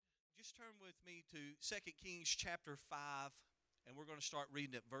please turn with me to 2 Kings chapter 5, and we're going to start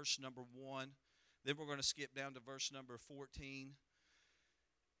reading at verse number 1. Then we're going to skip down to verse number 14.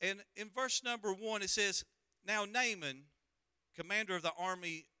 And in verse number 1, it says, Now Naaman, commander of the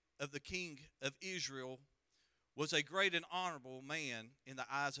army of the king of Israel, was a great and honorable man in the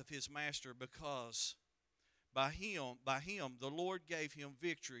eyes of his master, because by him the Lord gave him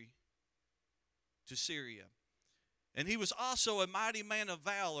victory to Syria. And he was also a mighty man of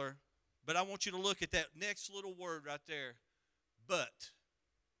valor. But I want you to look at that next little word right there. But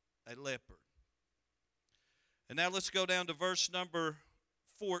a leopard. And now let's go down to verse number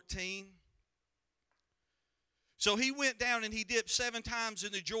 14. So he went down and he dipped 7 times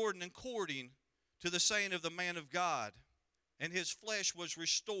in the Jordan, according to the saying of the man of God. And his flesh was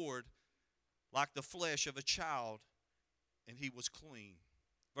restored like the flesh of a child, and he was clean.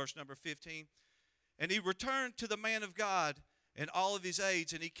 Verse number 15. And he returned to the man of God and all of his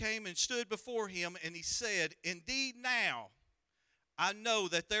aides, and he came and stood before him, and he said, Indeed now I know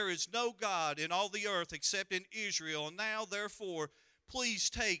that there is no God in all the earth except in Israel. And now therefore please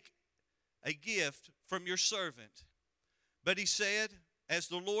take a gift from your servant. But he said, As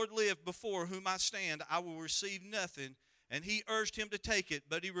the Lord lived before whom I stand, I will receive nothing. And he urged him to take it,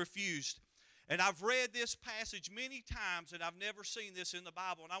 but he refused. And I've read this passage many times, and I've never seen this in the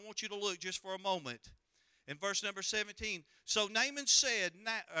Bible. And I want you to look just for a moment. In verse number 17, So Naaman said,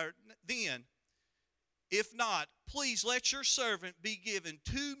 Then, if not, please let your servant be given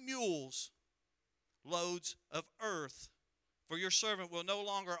 2 mules loads of earth, for your servant will no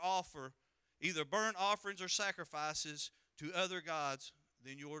longer offer either burnt offerings or sacrifices to other gods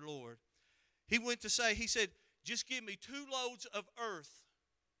than your Lord. He said, just give me 2 loads of earth.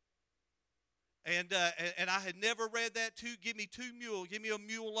 And I had never read that too. Give me 2 mules. Give me a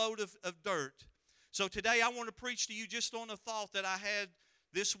mule load of dirt. So today I want to preach to you just on a thought that I had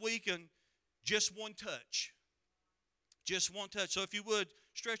this week, and just one touch. Just one touch. So if you would,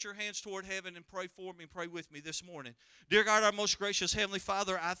 stretch your hands toward heaven and pray for me and pray with me this morning. Dear God, our most gracious Heavenly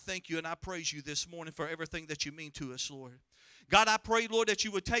Father, I thank you and I praise you this morning for everything that you mean to us, Lord. God, I pray, Lord, that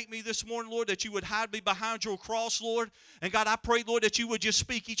you would take me this morning, Lord, that you would hide me behind your cross, Lord. And God, I pray, Lord, that you would just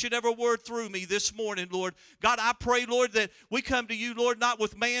speak each and every word through me this morning, Lord. God, I pray, Lord, that we come to you, Lord, not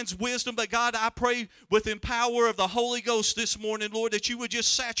with man's wisdom, but God, I pray with the power of the Holy Ghost this morning, Lord, that you would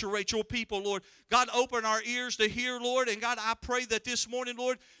just saturate your people, Lord. God, open our ears to hear, Lord. And God, I pray that this morning,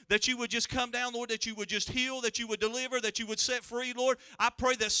 Lord, that you would just come down, Lord, that you would just heal, that you would deliver, that you would set free, Lord. I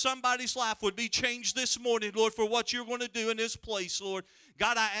pray that somebody's life would be changed this morning, Lord, for what you're going to do in this place, Lord.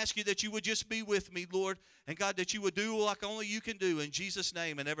 God, I ask you that you would just be with me, Lord, and God, that you would do like only you can do in Jesus'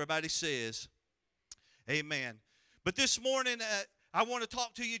 name. And everybody says, amen. But this morning, I want to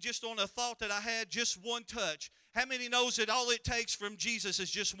talk to you just on a thought that I had, just one touch. How many knows that all it takes from Jesus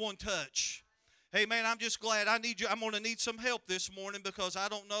is just one touch? Hey, man, I'm just glad I'm going to need some help this morning, because I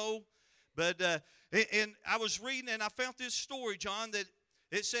don't know. But and I was reading, and I found this story, John, that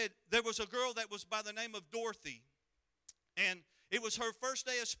it said there was a girl that was by the name of Dorothy. And it was her first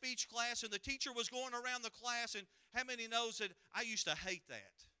day of speech class, and the teacher was going around the class. And how many knows that I used to hate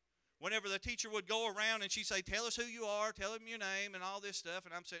that? Whenever the teacher would go around and she'd say, Tell us who you are, tell them your name, and all this stuff.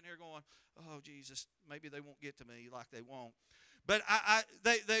 And I'm sitting here going, oh, Jesus, maybe they won't get to me like they won't. But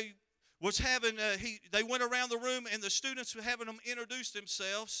they was having, they went around the room, and the students were having them introduce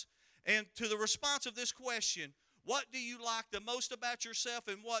themselves. And to the response of this question, what do you like the most about yourself,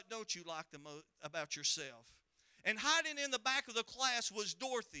 and what don't you like the most about yourself? And hiding in the back of the class was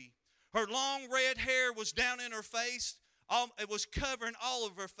Dorothy. Her long red hair was down in her face. It was covering all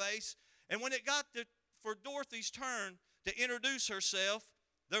of her face. And when it got for Dorothy's turn to introduce herself,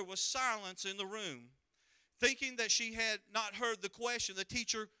 there was silence in the room. Thinking that she had not heard the question, the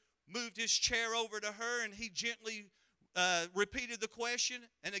teacher moved his chair over to her, and he gently repeated the question,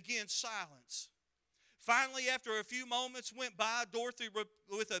 and again, silence. Finally, after a few moments went by, Dorothy,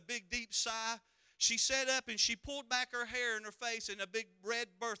 with a big, deep sigh, she sat up and she pulled back her hair in her face, and a big red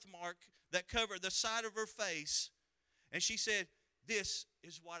birthmark that covered the side of her face. And she said, This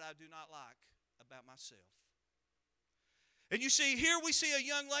is what I do not like about myself. And you see, here we see a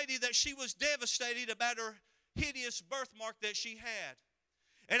young lady that she was devastated about her hideous birthmark that she had.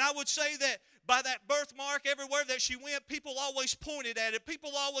 And I would say that by that birthmark, everywhere that she went, people always pointed at it. People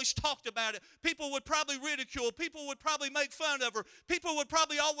always talked about it. People would probably ridicule. People would probably make fun of her. People would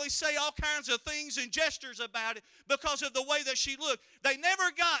probably always say all kinds of things and gestures about it because of the way that she looked. They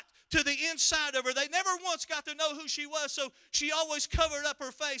never got to the inside of her. They never once got to know who she was, so she always covered up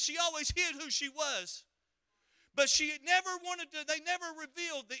her face. She always hid who she was. But they never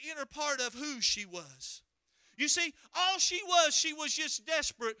revealed the inner part of who she was. You see, all she was just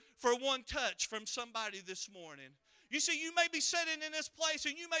desperate for one touch from somebody this morning. You see, you may be sitting in this place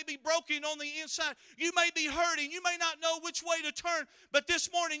and you may be broken on the inside. You may be hurting. You may not know which way to turn. But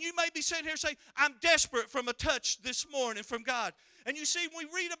this morning you may be sitting here saying, I'm desperate from a touch this morning from God. And you see, we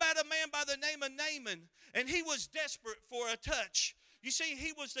read about a man by the name of Naaman, and he was desperate for a touch. You see,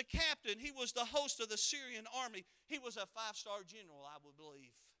 he was the captain. He was the host of the Syrian army. He was a 5-star general, I would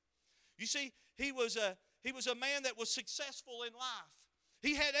believe. You see, he was a man that was successful in life.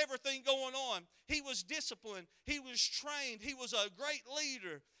 He had everything going on. He was disciplined. He was trained. He was a great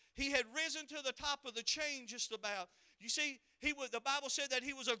leader. He had risen to the top of the chain just about. You see, the Bible said that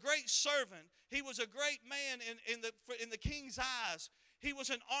he was a great servant. He was a great man in the king's eyes. He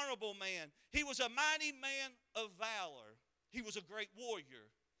was an honorable man. He was a mighty man of valor. He was a great warrior.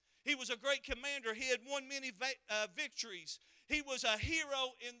 He was a great commander. He had won many victories. He was a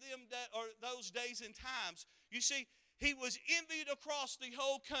hero in those days and times. You see, he was envied across the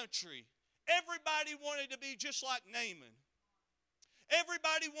whole country. Everybody wanted to be just like Naaman.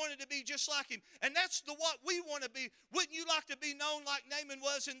 Everybody wanted to be just like him. And that's what we want to be. Wouldn't you like to be known like Naaman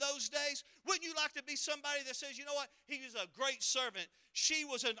was in those days? Wouldn't you like to be somebody that says, you know what? He is a great servant. She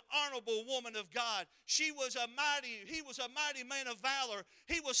was an honorable woman of God. He was a mighty man of valor.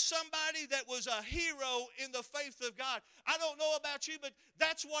 He was somebody that was a hero in the faith of God. I don't know about you, but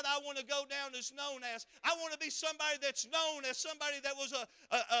that's what I want to go down as known as. I want to be somebody that's known as somebody that was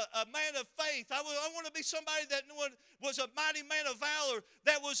a man of faith. I want to be somebody that was a mighty man of valor,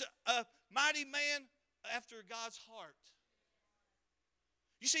 that was a mighty man after God's heart.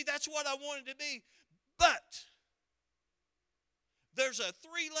 You see, that's what I wanted to be. But there's a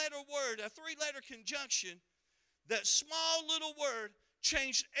 3-letter word, a 3-letter conjunction. That small little word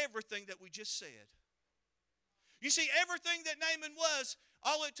changed everything that we just said. You see, everything that Naaman was,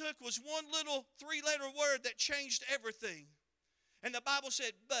 all it took was one little 3-letter word that changed everything. And the Bible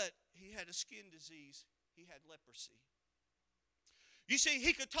said, but he had a skin disease. He had leprosy. You see,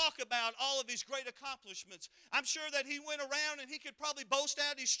 he could talk about all of his great accomplishments. I'm sure that he went around and he could probably boast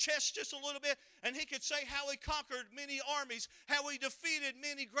out his chest just a little bit, and he could say how he conquered many armies, how he defeated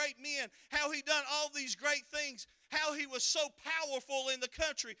many great men, how he done all these great things, how he was so powerful in the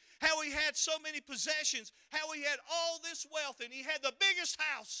country, how he had so many possessions, how he had all this wealth, and he had the biggest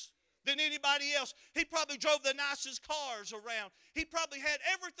house than anybody else. He probably drove the nicest cars around. He probably had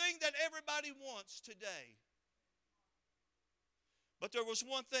everything that everybody wants today. But there was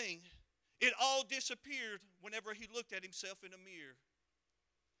one thing. It all disappeared whenever he looked at himself in a mirror.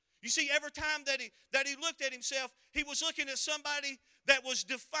 You see, every time that he looked at himself, he was looking at somebody that was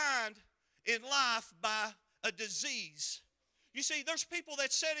defined in life by a disease. You see, there's people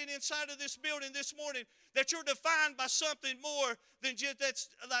that's sitting inside of this building this morning that you're defined by something more than just that's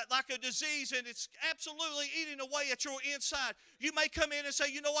like a disease, and it's absolutely eating away at your inside. You may come in and say,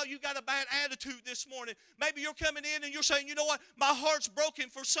 you know what, you got a bad attitude this morning. Maybe you're coming in and you're saying, you know what, my heart's broken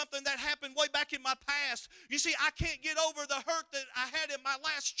for something that happened way back in my past. You see, I can't get over the hurt that I had in my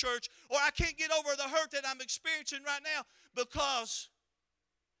last church, or I can't get over the hurt that I'm experiencing right now because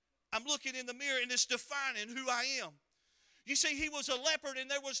I'm looking in the mirror and it's defining who I am. You see, he was a leopard, and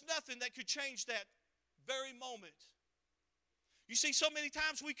there was nothing that could change that very moment. You see, so many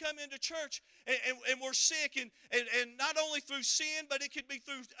times we come into church and we're sick, and not only through sin, but it could be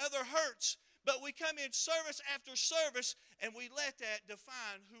through other hurts. But we come in service after service, and we let that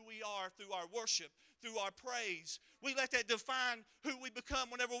define who we are through our worship, through our praise. We let that define who we become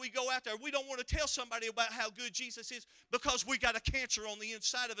whenever we go out there. We don't want to tell somebody about how good Jesus is because we got a cancer on the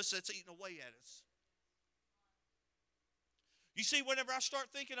inside of us that's eating away at us. You see, whenever I start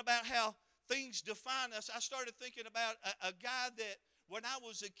thinking about how things define us, I started thinking about a guy that when I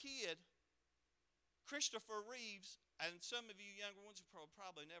was a kid, Christopher Reeves, and some of you younger ones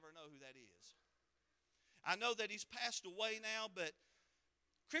probably never know who that is. I know that he's passed away now, but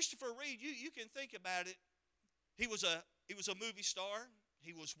Christopher Reeve, you can think about it. He was a movie star.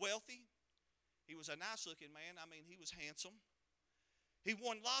 He was wealthy. He was a nice-looking man. I mean, he was handsome. He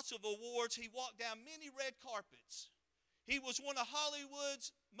won lots of awards. He walked down many red carpets. He was one of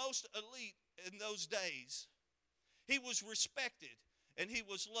Hollywood's most elite in those days. He was respected, and he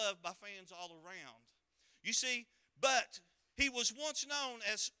was loved by fans all around. You see, but he was once known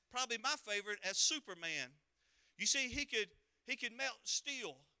as, probably my favorite, as Superman. You see, he could melt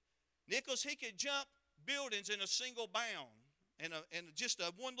steel. Nicholas, he could jump buildings in a single bound, and just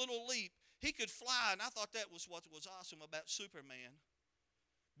a one little leap. He could fly, and I thought that was what was awesome about Superman.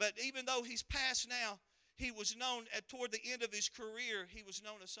 But even though he's passed now, he was known, toward the end of his career, he was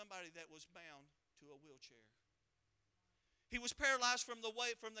known as somebody that was bound to a wheelchair. He was paralyzed from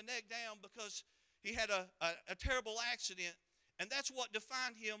the neck down because He had a terrible accident, and that's what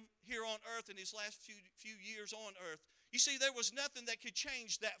defined him here on earth in his last few years on earth. You see, there was nothing that could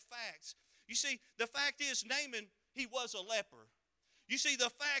change that fact. You see, the fact is, Naaman, he was a leper. You see, the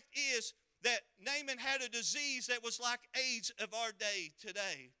fact is that Naaman had a disease that was like AIDS of our day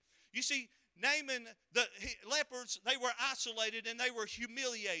today. You see, Naaman, the lepers, they were isolated and they were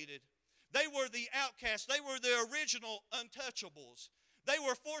humiliated. They were the outcasts. They were the original untouchables. They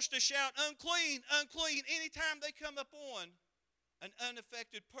were forced to shout, unclean, unclean, anytime they come upon an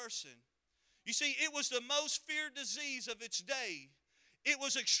unaffected person. You see, it was the most feared disease of its day. It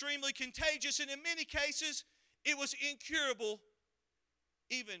was extremely contagious, and in many cases, it was incurable,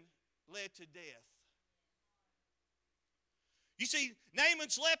 even led to death. You see,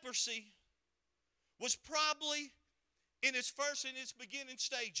 Naaman's leprosy was probably in its beginning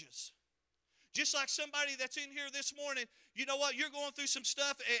stages. Just like somebody that's in here this morning, you know what, you're going through some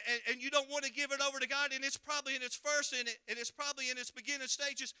stuff and you don't want to give it over to God, and it's probably in its it's probably in its beginning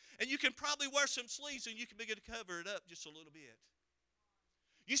stages, and you can probably wear some sleeves and you can begin to cover it up just a little bit.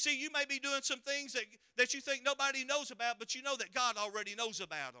 You see, you may be doing some things that you think nobody knows about, but you know that God already knows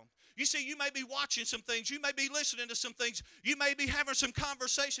about them. You see, you may be watching some things. You may be listening to some things. You may be having some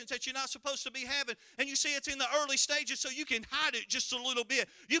conversations that you're not supposed to be having, and you see it's in the early stages, so you can hide it just a little bit.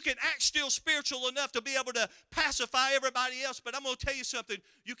 You can act still spiritual enough to be able to pacify everybody else, but I'm going to tell you something.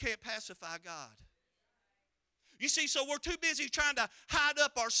 You can't pacify God. You see, so we're too busy trying to hide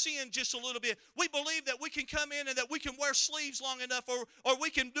up our sin just a little bit. We believe that we can come in and that we can wear sleeves long enough, or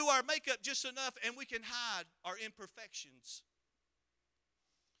we can do our makeup just enough, and we can hide our imperfections.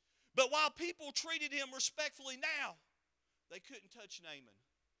 But while people treated him respectfully now, they couldn't touch Naaman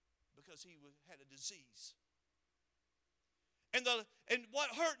because he had a disease. And what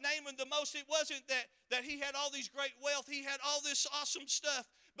hurt Naaman the most, it wasn't that he had all these great wealth, he had all this awesome stuff,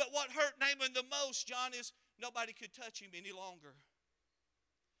 but what hurt Naaman the most, John, is nobody could touch him any longer.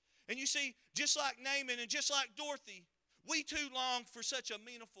 And you see, just like Naaman and just like Dorothy, we too long for such a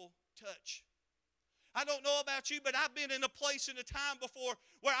meaningful touch. I don't know about you, but I've been in a place in a time before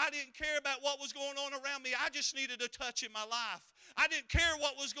where I didn't care about what was going on around me. I just needed a touch in my life. I didn't care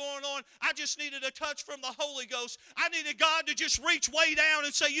what was going on. I just needed a touch from the Holy Ghost. I needed God to just reach way down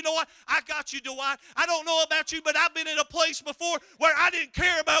and say, you know what, I got you, Dwight. I don't know about you, but I've been in a place before where I didn't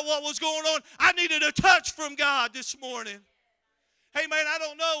care about what was going on. I needed a touch from God this morning. Hey, man, I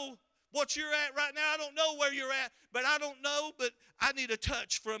don't know what you're at right now. I don't know where you're at, but I need a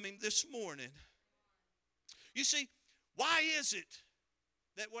touch from him this morning. You see, why is it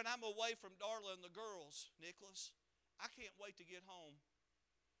that when I'm away from Darla and the girls, Nicholas, I can't wait to get home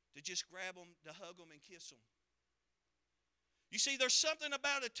to just grab them, to hug them, and kiss them? You see, there's something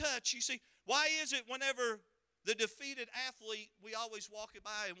about a touch. You see, why is it whenever the defeated athlete, we always walk it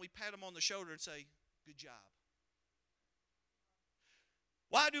by and we pat them on the shoulder and say, good job?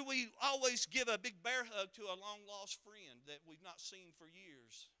 Why do we always give a big bear hug to a long-lost friend that we've not seen for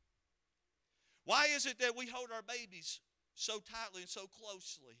years? Why is it that we hold our babies so tightly and so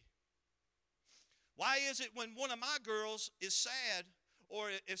closely? Why is it when one of my girls is sad, or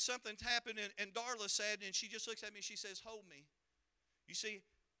if something's happened and Darla's sad and she just looks at me and she says, hold me? You see,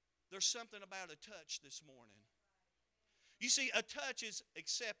 there's something about a touch this morning. You see, a touch is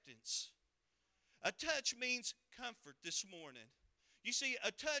acceptance. A touch means comfort this morning. You see,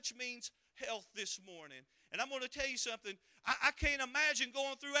 a touch means health this morning. And I'm going to tell you something. I can't imagine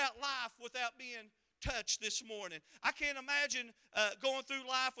going throughout life without being touched this morning. I can't imagine going through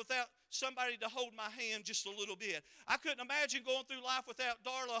life without somebody to hold my hand just a little bit. I couldn't imagine going through life without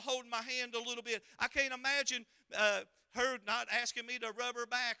Darla holding my hand a little bit. I can't imagine her not asking me to rub her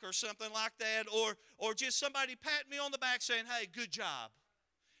back or something like that, or just somebody patting me on the back saying, hey, good job.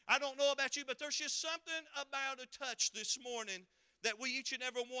 I don't know about you, but there's just something about a touch this morning that we each and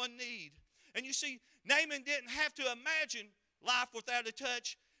every one need. And you see, Naaman didn't have to imagine life without a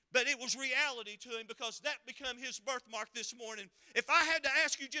touch, but it was reality to him because that became his birthmark this morning. If I had to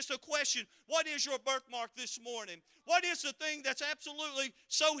ask you just a question, what is your birthmark this morning? What is the thing that's absolutely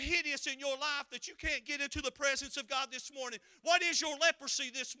so hideous in your life that you can't get into the presence of God this morning? What is your leprosy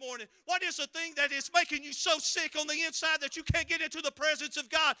this morning? What is the thing that is making you so sick on the inside that you can't get into the presence of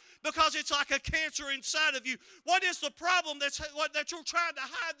God because it's like a cancer inside of you? What is the problem that you're trying to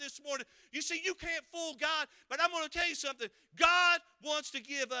hide this morning? You see, you can't fool God, but I'm going to tell you something. God wants to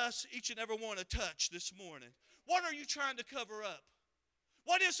give us each and every one a touch this morning. What are you trying to cover up?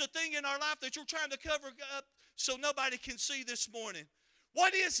 What is the thing in our life that you're trying to cover up so nobody can see this morning?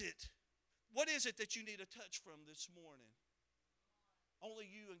 What is it? What is it that you need a touch from this morning? Only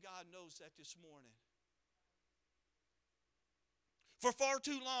you and God knows that this morning. For far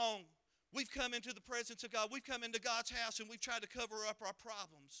too long, We've come into the presence of God. We've come into God's house and we've tried to cover up our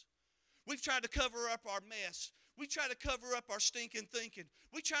problems. We've tried to cover up our mess. We try to cover up our stinking thinking.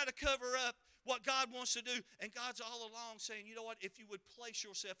 We try to cover up what God wants to do. And God's all along saying, you know what, if you would place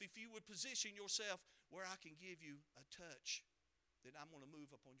yourself, if you would position yourself where I can give you a touch, then I'm going to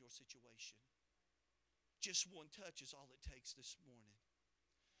move upon your situation. Just one touch is all it takes this morning.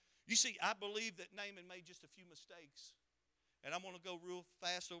 You see, I believe that Naaman made just a few mistakes. And I'm going to go real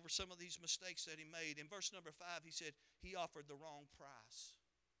fast over some of these mistakes that he made. In verse number 5, he said he offered the wrong price.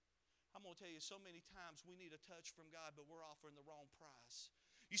 I'm going to tell you, so many times we need a touch from God, but we're offering the wrong price.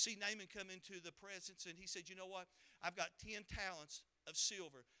 You see Naaman come into the presence, and he said, you know what? I've got 10 talents of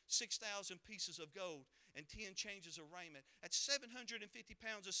silver, 6,000 pieces of gold, and 10 changes of raiment. That's 750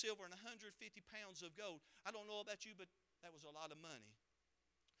 pounds of silver and 150 pounds of gold. I don't know about you, but that was a lot of money.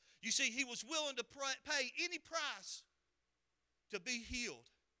 You see, he was willing to pay any price to be healed.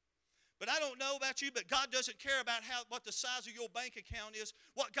 But I don't know about you, but God doesn't care about what the size of your bank account is.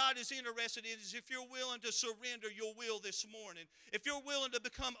 What God is interested in is if you're willing to surrender your will this morning, if you're willing to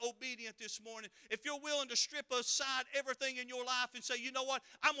become obedient this morning, if you're willing to strip aside everything in your life and say, you know what,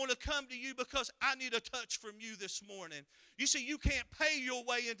 I'm going to come to you because I need a touch from you this morning. You see, you can't pay your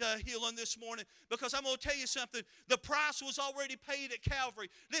way into healing this morning, because I'm going to tell you something. The price was already paid at Calvary.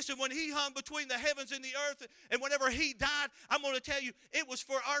 Listen, when he hung between the heavens and the earth, and whenever he died, I'm going to tell you, it was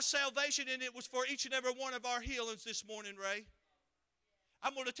for our salvation, and it was for each and every one of our healings this morning, Ray.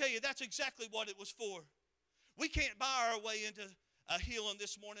 I'm going to tell you, that's exactly what it was for. We can't buy our way into a healing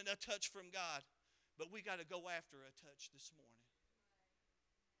this morning, a touch from God, but we got to go after a touch this morning.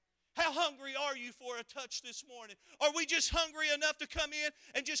 How hungry are you for a touch this morning? Are we just hungry enough to come in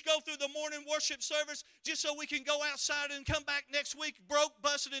and just go through the morning worship service just so we can go outside and come back next week broke,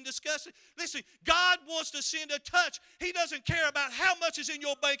 busted, and disgusted? Listen, God wants to send a touch. He doesn't care about how much is in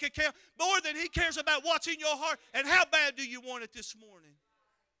your bank account more than he cares about what's in your heart and how bad do you want it this morning.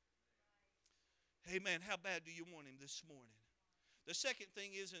 Amen. How bad do you want him this morning? The second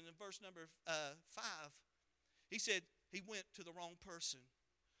thing is in verse number 5, he said he went to the wrong person.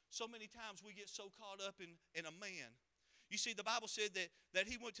 So many times we get so caught up in a man. You see, the Bible said that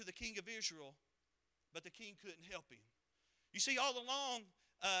he went to the king of Israel, but the king couldn't help him. You see, all along,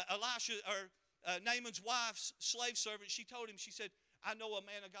 Naaman's wife's slave servant, she told him, she said, I know a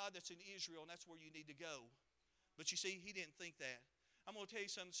man of God that's in Israel, and that's where you need to go. But you see, he didn't think that. I'm going to tell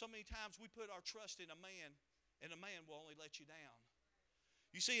you something. So many times we put our trust in a man, and a man will only let you down.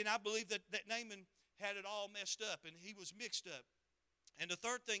 You see, and I believe that Naaman had it all messed up, and he was mixed up. And the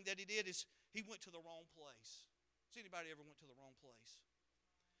third thing that he did is he went to the wrong place. Has anybody ever went to the wrong place?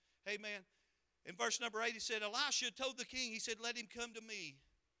 Amen. In verse number 8, he said, Elisha told the king, he said, let him come to me.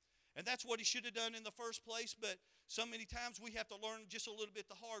 And that's what he should have done in the first place, but so many times we have to learn just a little bit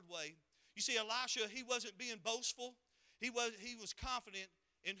the hard way. You see, Elisha, he wasn't being boastful. He was confident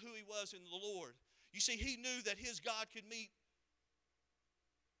in who he was in the Lord. You see, he knew that his God could meet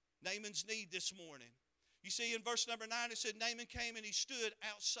Naaman's need this morning. You see, in verse number 9, it said, Naaman came and he stood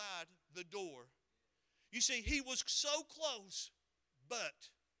outside the door. You see, he was so close, but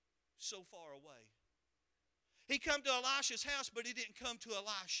so far away. He come to Elisha's house, but he didn't come to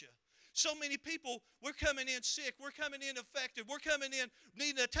Elisha. So many people, we're coming in sick, we're coming in affected, we're coming in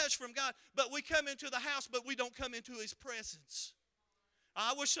needing a touch from God, but we come into the house, but we don't come into his presence.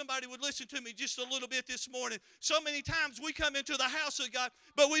 I wish somebody would listen to me just a little bit this morning. So many times we come into the house of God,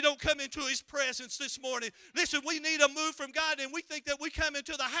 but we don't come into his presence this morning. Listen, we need a move from God, and we think that we come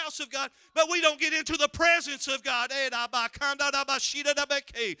into the house of God, but we don't get into the presence of God. I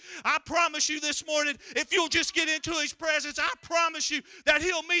promise you this morning, if you'll just get into his presence, I promise you that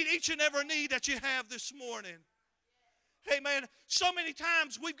he'll meet each and every need that you have this morning. Amen. So many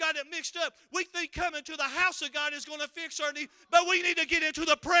times we've got it mixed up. We think coming to the house of God is going to fix our need, but we need to get into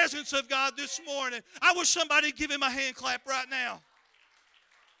the presence of God this morning. I wish somebody would give him a hand clap right now.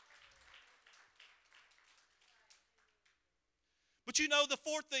 But you know, the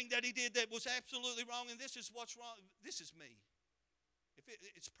fourth thing that he did that was absolutely wrong, and this is what's wrong. This is me.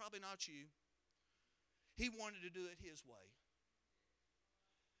 It's probably not you. He wanted to do it his way.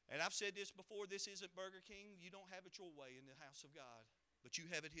 And I've said this before, this isn't Burger King. You don't have it your way in the house of God, but you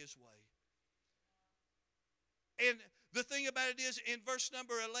have it his way. And the thing about it is, in verse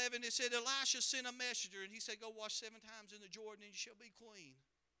number 11, it said, Elisha sent a messenger, and he said, go wash 7 times in the Jordan, and you shall be clean.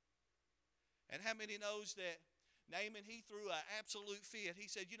 And how many knows that Naaman, he threw an absolute fit.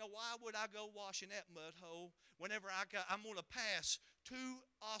 He said, you know, why would I go wash in that mud hole whenever I'm going to pass 2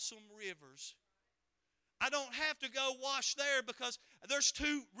 awesome rivers? I don't have to go wash there because there's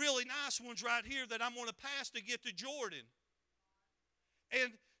 2 really nice ones right here that I'm going to pass to get to Jordan.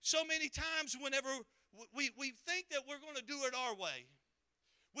 And so many times whenever we think that we're going to do it our way,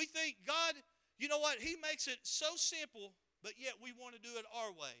 we think God, you know what, he makes it so simple, but yet we want to do it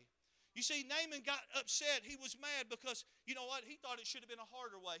our way. You see, Naaman got upset. He was mad because, you know what, he thought it should have been a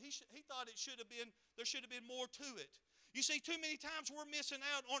harder way. He thought there should have been more to it. You see, too many times we're missing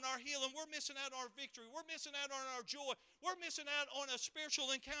out on our healing. We're missing out on our victory. We're missing out on our joy. We're missing out on a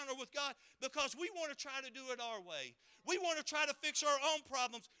spiritual encounter with God because we want to try to do it our way. We want to try to fix our own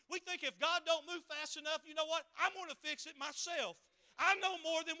problems. We think if God don't move fast enough, you know what, I'm going to fix it myself. I know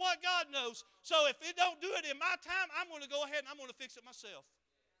more than what God knows. So if it don't do it in my time, I'm going to go ahead and I'm going to fix it myself.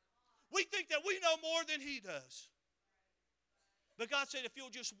 We think that we know more than he does. But God said, if you'll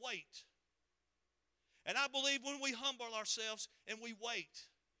just wait. And I believe when we humble ourselves and we wait,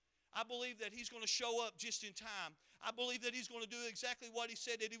 I believe that he's going to show up just in time. I believe that he's going to do exactly what he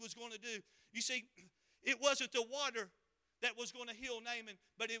said that he was going to do. You see, it wasn't the water that was going to heal Naaman,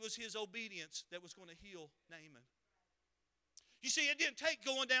 but it was his obedience that was going to heal Naaman. You see, it didn't take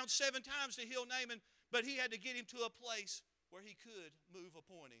going down 7 times to heal Naaman, but he had to get him to a place where he could move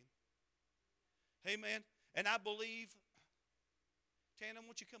upon him. Amen. And I believe, Tana,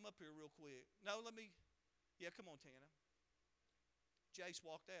 won't you come up here real quick? No, yeah, come on, Tana. Jace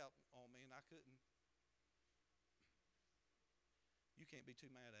walked out on me and I couldn't. You can't be too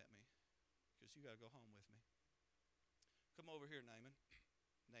mad at me because you got to go home with me. Come over here, Naaman.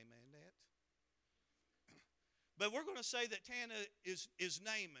 Naaman that. But we're going to say that Tana is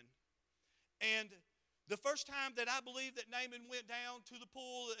Naaman. And the first time that I believe that Naaman went down to the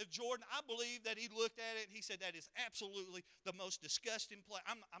pool of Jordan, I believe that he looked at it and he said, that is absolutely the most disgusting place.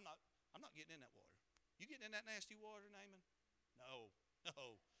 I'm not getting in that water. You getting in that nasty water, Naaman?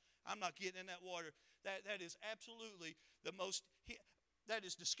 No. I'm not getting in that water. That is absolutely the most, that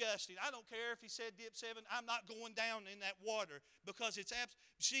is disgusting. I don't care if he said dip 7. I'm not going down in that water because it's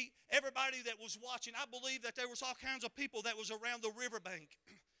see, everybody that was watching, I believe that there was all kinds of people that was around the riverbank.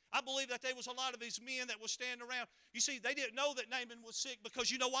 I believe that there was a lot of his men that was standing around. You see, they didn't know that Naaman was sick because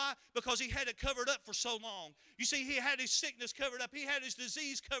you know why? Because he had it covered up for so long. You see, he had his sickness covered up. He had his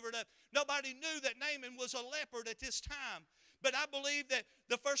disease covered up. Nobody knew that Naaman was a leopard at this time. But I believe that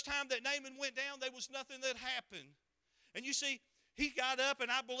the first time that Naaman went down, there was nothing that happened. And you see, he got up,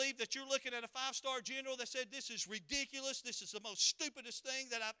 and I believe that you're looking at a 5-star general that said, this is ridiculous. This is the most stupidest thing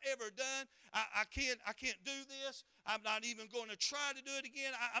that I've ever done. I can't do this. I'm not even going to try to do it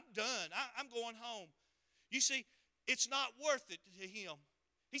again. I'm done. I'm going home. You see, it's not worth it to him.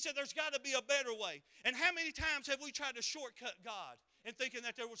 He said there's got to be a better way. And how many times have we tried to shortcut God and thinking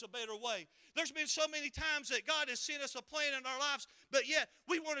that there was a better way? There's been so many times that God has sent us a plan in our lives, but yet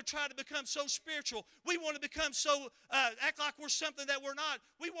we want to try to become so spiritual. We want to become so, act like we're something that we're not.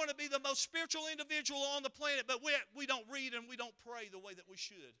 We want to be the most spiritual individual on the planet, but we don't read and we don't pray the way that we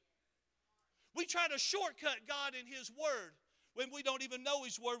should. We try to shortcut God in His Word when we don't even know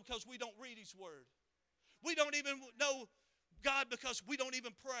His Word because we don't read His Word. We don't even know God because we don't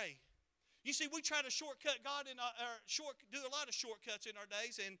even pray. You see, we try to shortcut God in do a lot of shortcuts in our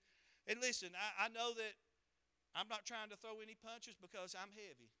days. And listen, I know that I'm not trying to throw any punches because I'm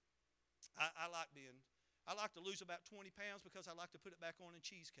heavy. I like to lose about 20 pounds because I like to put it back on in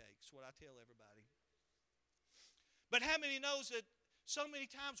cheesecakes. That's what I tell everybody. But how many knows that so many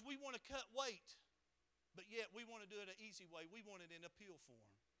times we want to cut weight, but yet we want to do it an easy way. We want it in a pill form.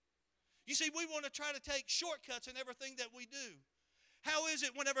 You see, we want to try to take shortcuts in everything that we do. How is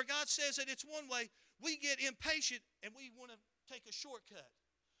it whenever God says that it's one way, we get impatient and we want to take a shortcut?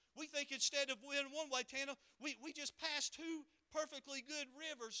 We think instead of going one way, Tana, we just passed 2 perfectly good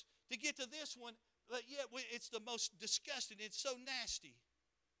rivers to get to this one, but yet it's the most disgusting. It's so nasty.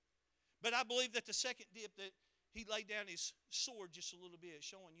 But I believe that the second dip that he laid down his sword just a little bit,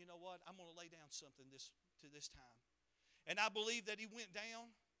 showing, you know what, I'm going to lay down something this time. And I believe that he went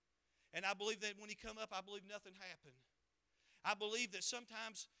down, and I believe that when he come up, I believe nothing happened. I believe that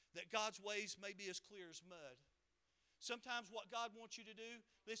sometimes that God's ways may be as clear as mud. Sometimes what God wants you to do,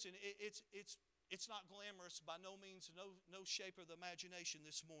 listen, it's not glamorous by no means, no shape of the imagination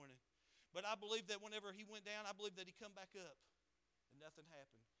this morning. But I believe that whenever he went down, I believe that he come back up and nothing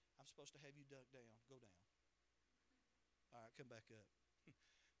happened. I'm supposed to have you duck down. Go down. All right, come back up.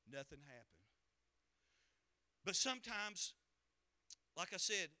 Nothing happened. But sometimes, like I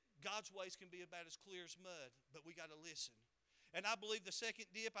said, God's ways can be about as clear as mud, but we got to listen. And I believe the second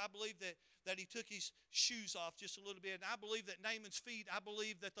dip, I believe that he took his shoes off just a little bit. And I believe that Naaman's feet, I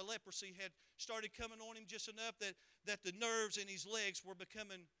believe that the leprosy had started coming on him just enough that the nerves in his legs were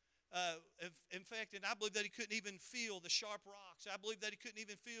becoming infected. I believe that he couldn't even feel the sharp rocks. I believe that he couldn't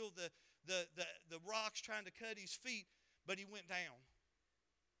even feel the rocks trying to cut his feet, but he went down.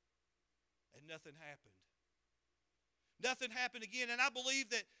 And nothing happened. Nothing happened again. And I believe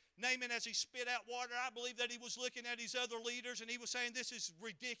that Naaman, as he spit out water, I believe that he was looking at his other leaders and he was saying, this is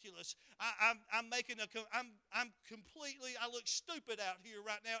ridiculous. I look stupid out here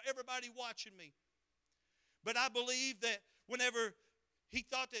right now. Everybody watching me. But I believe that whenever he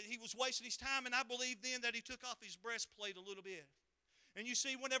thought that he was wasting his time, and I believe then that he took off his breastplate a little bit. And you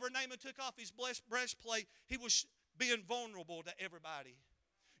see, whenever Naaman took off his breastplate, he was being vulnerable to everybody.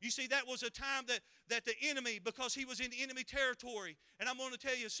 You see, that was a time that the enemy, because he was in enemy territory, and I'm going to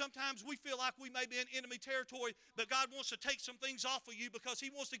tell you, sometimes we feel like we may be in enemy territory, but God wants to take some things off of you because he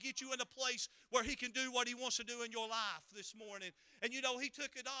wants to get you in a place where he can do what he wants to do in your life this morning. And you know, he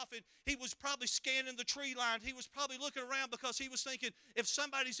took it off, and he was probably scanning the tree line. He was probably looking around because he was thinking, if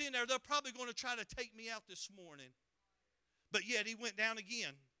somebody's in there, they're probably going to try to take me out this morning. But yet he went down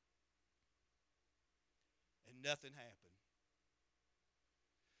again, and nothing happened.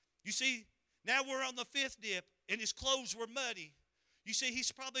 You see, now we're on the fifth dip, and his clothes were muddy. You see,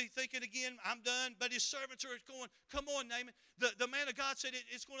 he's probably thinking again, I'm done. But his servants are going, come on, Naaman. The man of God said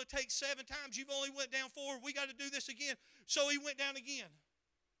it's going to take 7 times. You've only went down 4. We got to do this again. So he went down again.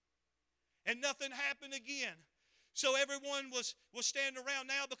 And nothing happened again. So everyone was standing around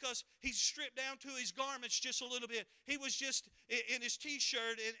now because he's stripped down to his garments just a little bit. He was just in his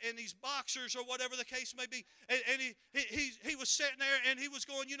T-shirt and his boxers or whatever the case may be. And he was sitting there and he was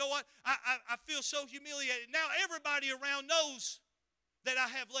going, you know what? I feel so humiliated. Now everybody around knows that I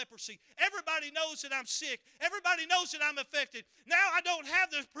have leprosy. Everybody knows that I'm sick. Everybody knows that I'm affected. Now I don't have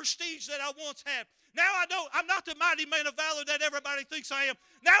the prestige that I once had. Now I'm not the mighty man of valor that everybody thinks I am.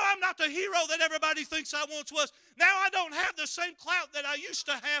 Now I'm not the hero that everybody thinks I once was. Now I don't have the same clout that I used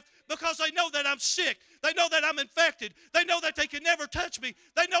to have because they know that I'm sick. They know that I'm infected. They know that they can never touch me.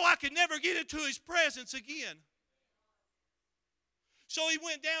 They know I can never get into his presence again. So he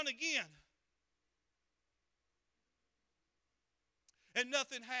went down again. And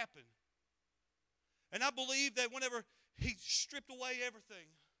nothing happened. And I believe that whenever he stripped away everything,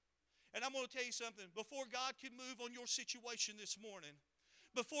 and I'm going to tell you something, before God can move on your situation this morning,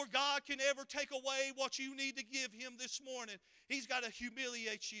 before God can ever take away what you need to give him this morning, he's got to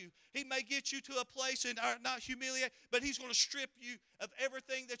humiliate you. He may get you to a place and not humiliate, but he's going to strip you of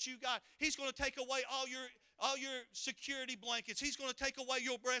everything that you got. He's going to take away all your security blankets. He's going to take away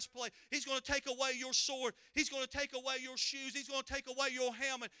your breastplate. He's going to take away your sword. He's going to take away your shoes. He's going to take away your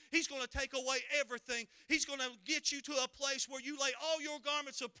helmet. He's going to take away everything. He's going to get you to a place where you lay all your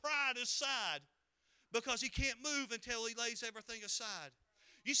garments of pride aside because he can't move until he lays everything aside.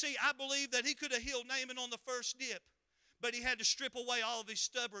 You see, I believe that he could have healed Naaman on the first dip, but he had to strip away all of his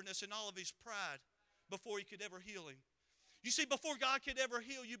stubbornness and all of his pride before he could ever heal him. You see, before God could ever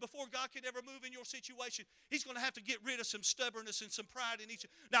heal you, before God could ever move in your situation, he's going to have to get rid of some stubbornness and some pride in each.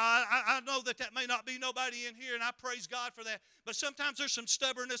 Now, I know that may not be nobody in here, and I praise God for that. But sometimes there's some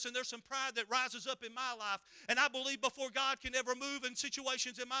stubbornness and there's some pride that rises up in my life. And I believe before God can ever move in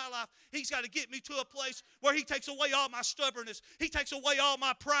situations in my life, he's got to get me to a place where he takes away all my stubbornness. He takes away all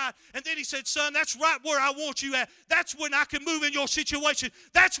my pride. And then he said, son, that's right where I want you at. That's when I can move in your situation.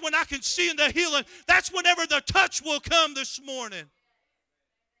 That's when I can see in the healing. That's whenever the touch will come this morning.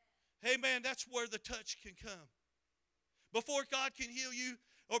 Amen. That's where the touch can come. Before God can heal you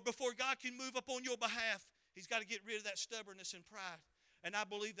or before God can move up on your behalf, he's got to get rid of that stubbornness and pride. And I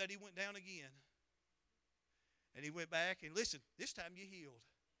believe that he went down again. And he went back and listen, this time you healed.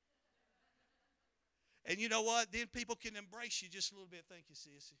 And you know what? Then people can embrace you just a little bit. Thank you,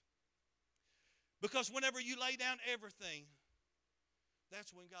 sissy. Because whenever you lay down everything,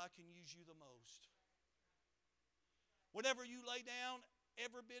 that's when God can use you the most. Whenever you lay down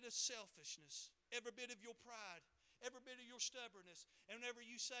every bit of selfishness, every bit of your pride, every bit of your stubbornness, and whenever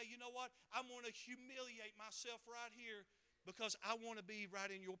you say, you know what, I'm going to humiliate myself right here because I want to be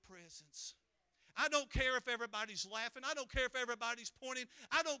right in your presence. I don't care if everybody's laughing. I don't care if everybody's pointing.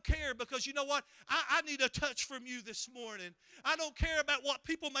 I don't care because you know what? I need a touch from you this morning. I don't care about what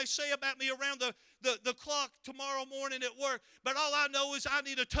people may say about me around the clock tomorrow morning at work. But all I know is I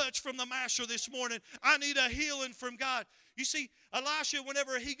need a touch from the Master this morning. I need a healing from God. You see, Elisha,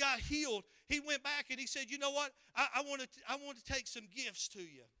 whenever he got healed, he went back and he said, you know what? I want to take some gifts to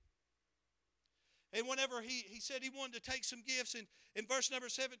you. And whenever he said he wanted to take some gifts, in verse number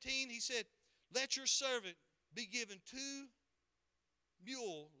 17, he said, let your servant be given 2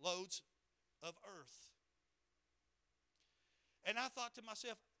 mule loads of earth. And I thought to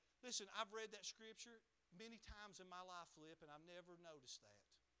myself, listen, I've read that scripture many times in my life, Flip, and I've never noticed that.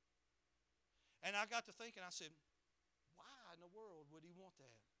 And I got to thinking, I said, why in the world would he want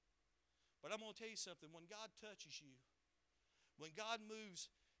that? But I'm going to tell you something. When God touches you, when God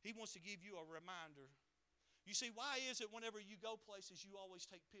moves He wants to give you a reminder. You see, why is it whenever you go places, you always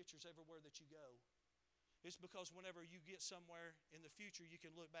take pictures everywhere that you go? It's because whenever you get somewhere in the future, you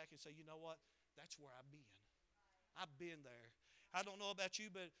can look back and say, you know what? That's where I've been. I've been there. I don't know about you,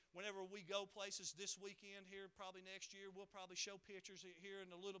 but whenever we go places this weekend here, probably next year, we'll probably show pictures here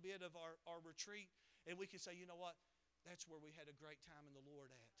in a little bit of our retreat, and we can say, you know what? That's where we had a great time in the Lord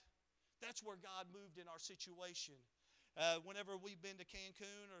at. That's where God moved in our situation. Whenever we've been to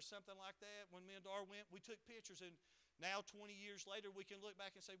Cancun or something like that, when me and Dar went, we took pictures, and now 20 years later, we can look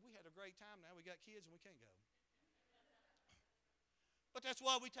back and say, we had a great time. Now we got kids and we can't go. But that's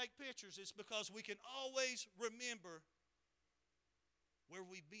why we take pictures. It's because we can always remember where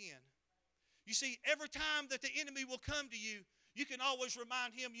we've been. You see, every time that the enemy will come to you, you can always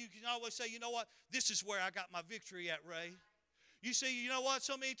remind him, you can always say, you know what, this is where I got my victory at, Ray. You see, you know what?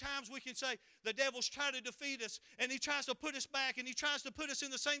 So many times we can say the devil's trying to defeat us, and he tries to put us back, and he tries to put us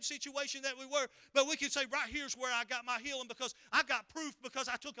in the same situation that we were. But we can say, right here's where I got my healing, because I've got proof, because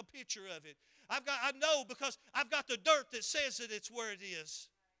I took a picture of it. I know because I've got the dirt that says that it's where it is.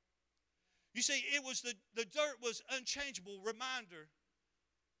 You see, it was the dirt was unchangeable reminder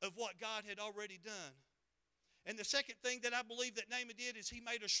of what God had already done. And the second thing that I believe that Naaman did is he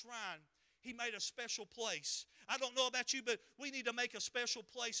made a shrine. He made a special place. I don't know about you, but we need to make a special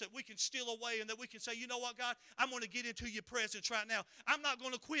place that we can steal away and that we can say, you know what, God, I'm going to get into your presence right now. I'm not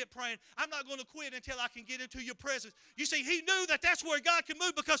going to quit praying. I'm not going to quit until I can get into your presence. You see, he knew that that's where God can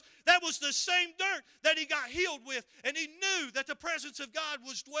move, because that was the same dirt that he got healed with, and he knew that the presence of God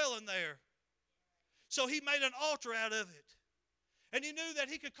was dwelling there. So he made an altar out of it. And he knew that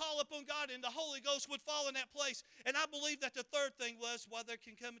he could call upon God and the Holy Ghost would fall in that place. And I believe that the third thing was, while they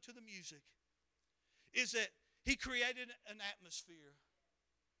can come into the music, is that he created an atmosphere.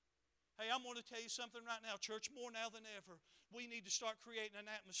 Hey, I'm going to tell you something right now, church, more now than ever. We need to start creating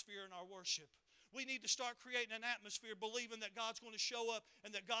an atmosphere in our worship. We need to start creating an atmosphere believing that God's going to show up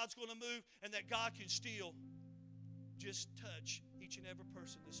and that God's going to move and that God can still just touch each and every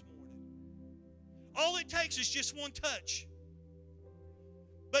person this morning. All it takes is just one touch.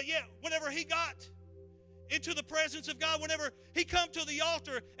 But yet, whenever he got into the presence of God, whenever he come to the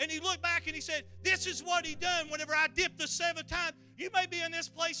altar and he looked back and he said, this is what he done whenever I dipped the 7th time. You may be in this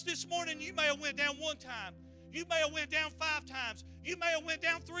place this morning. You may have went down 1 time. You may have went down 5 times. You may have went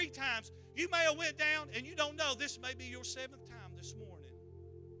down 3 times. You may have went down and you don't know. This may be your 7th time this morning.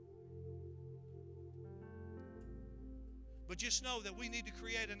 But just know that we need to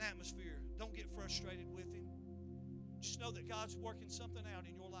create an atmosphere. Don't get frustrated with him. Just know that God's working something out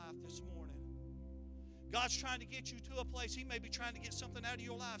in your life this morning. God's trying to get you to a place. He may be trying to get something out of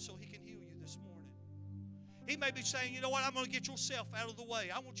your life so he can heal you this morning. He may be saying, you know what, I'm going to get yourself out of the way.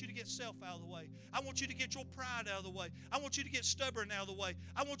 I want you to get self out of the way. I want you to get your pride out of the way. I want you to get stubborn out of the way.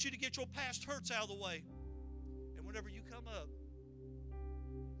 I want you to get your past hurts out of the way. And whenever you come up,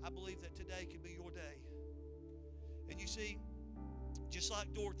 I believe that today could be your day. And you see, just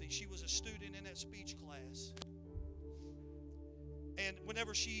like Dorothy, she was a student in that speech class. And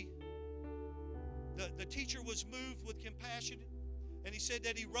whenever the teacher was moved with compassion, and he said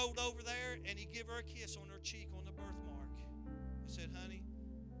that he rolled over there and he gave her a kiss on her cheek on the birthmark. He said, honey,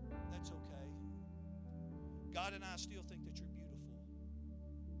 that's okay. God and I still think that you're beautiful.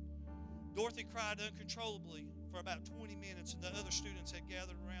 Dorothy cried uncontrollably for about 20 minutes, and the other students had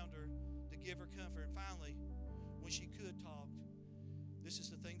gathered around her to give her comfort. And finally, when she could talk, this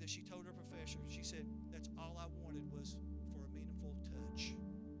is the thing that she told her professor. She said, that's all I wanted was for a meaningful touch.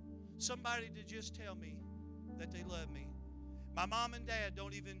 Somebody to just tell me that they love me. My mom and dad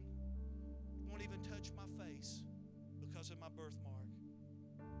won't even touch my face because of my birthmark.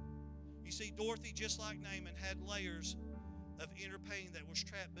 You see, Dorothy, just like Naaman, had layers of inner pain that was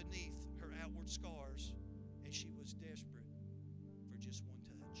trapped beneath her outward scars, and she was desperate for just one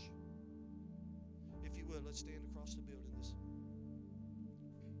touch. If you would, let's stand across the building.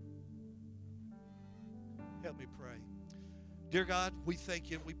 Help me pray. Dear God, we thank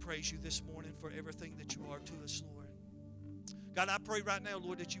you and we praise you this morning for everything that you are to us, Lord. God, I pray right now,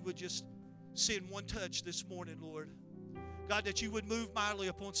 Lord, that you would just send one touch this morning, Lord. God, that you would move mightily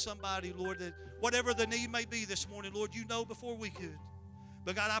upon somebody, Lord, that whatever the need may be this morning, Lord, you know before we could.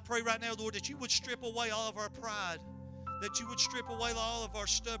 But God, I pray right now, Lord, that you would strip away all of our pride, that you would strip away all of our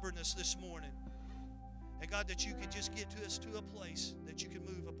stubbornness this morning. And God, that you could just get to us to a place that you can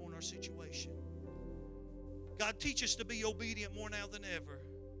move upon our situation. God, teach us to be obedient more now than ever.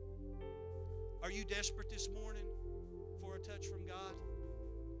 Are you desperate this morning for a touch from God?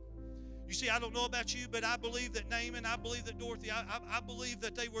 You see, I don't know about you, but I believe that Naaman, I believe that Dorothy, I believe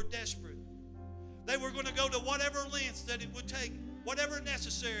that they were desperate. They were going to go to whatever lengths that it would take whatever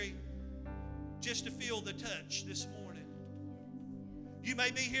necessary just to feel the touch this morning. You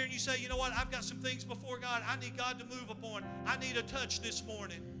may be here and you say, you know what, I've got some things before God I need God to move upon. I need a touch this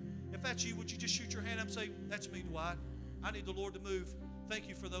morning. If that's you, would you just shoot your hand up and say, that's me, Dwight. I need the Lord to move. Thank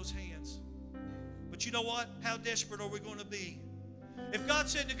you for those hands. But you know what? How desperate are we going to be? If God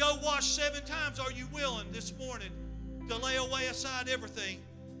said to go wash 7 times, are you willing this morning to lay away aside everything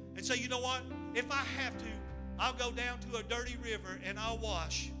and say, you know what? If I have to, I'll go down to a dirty river and I'll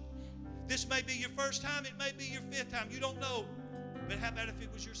wash. This may be your first time. It may be your 5th time. You don't know. But how about if it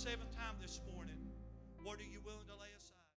was your 7th time this morning? What are you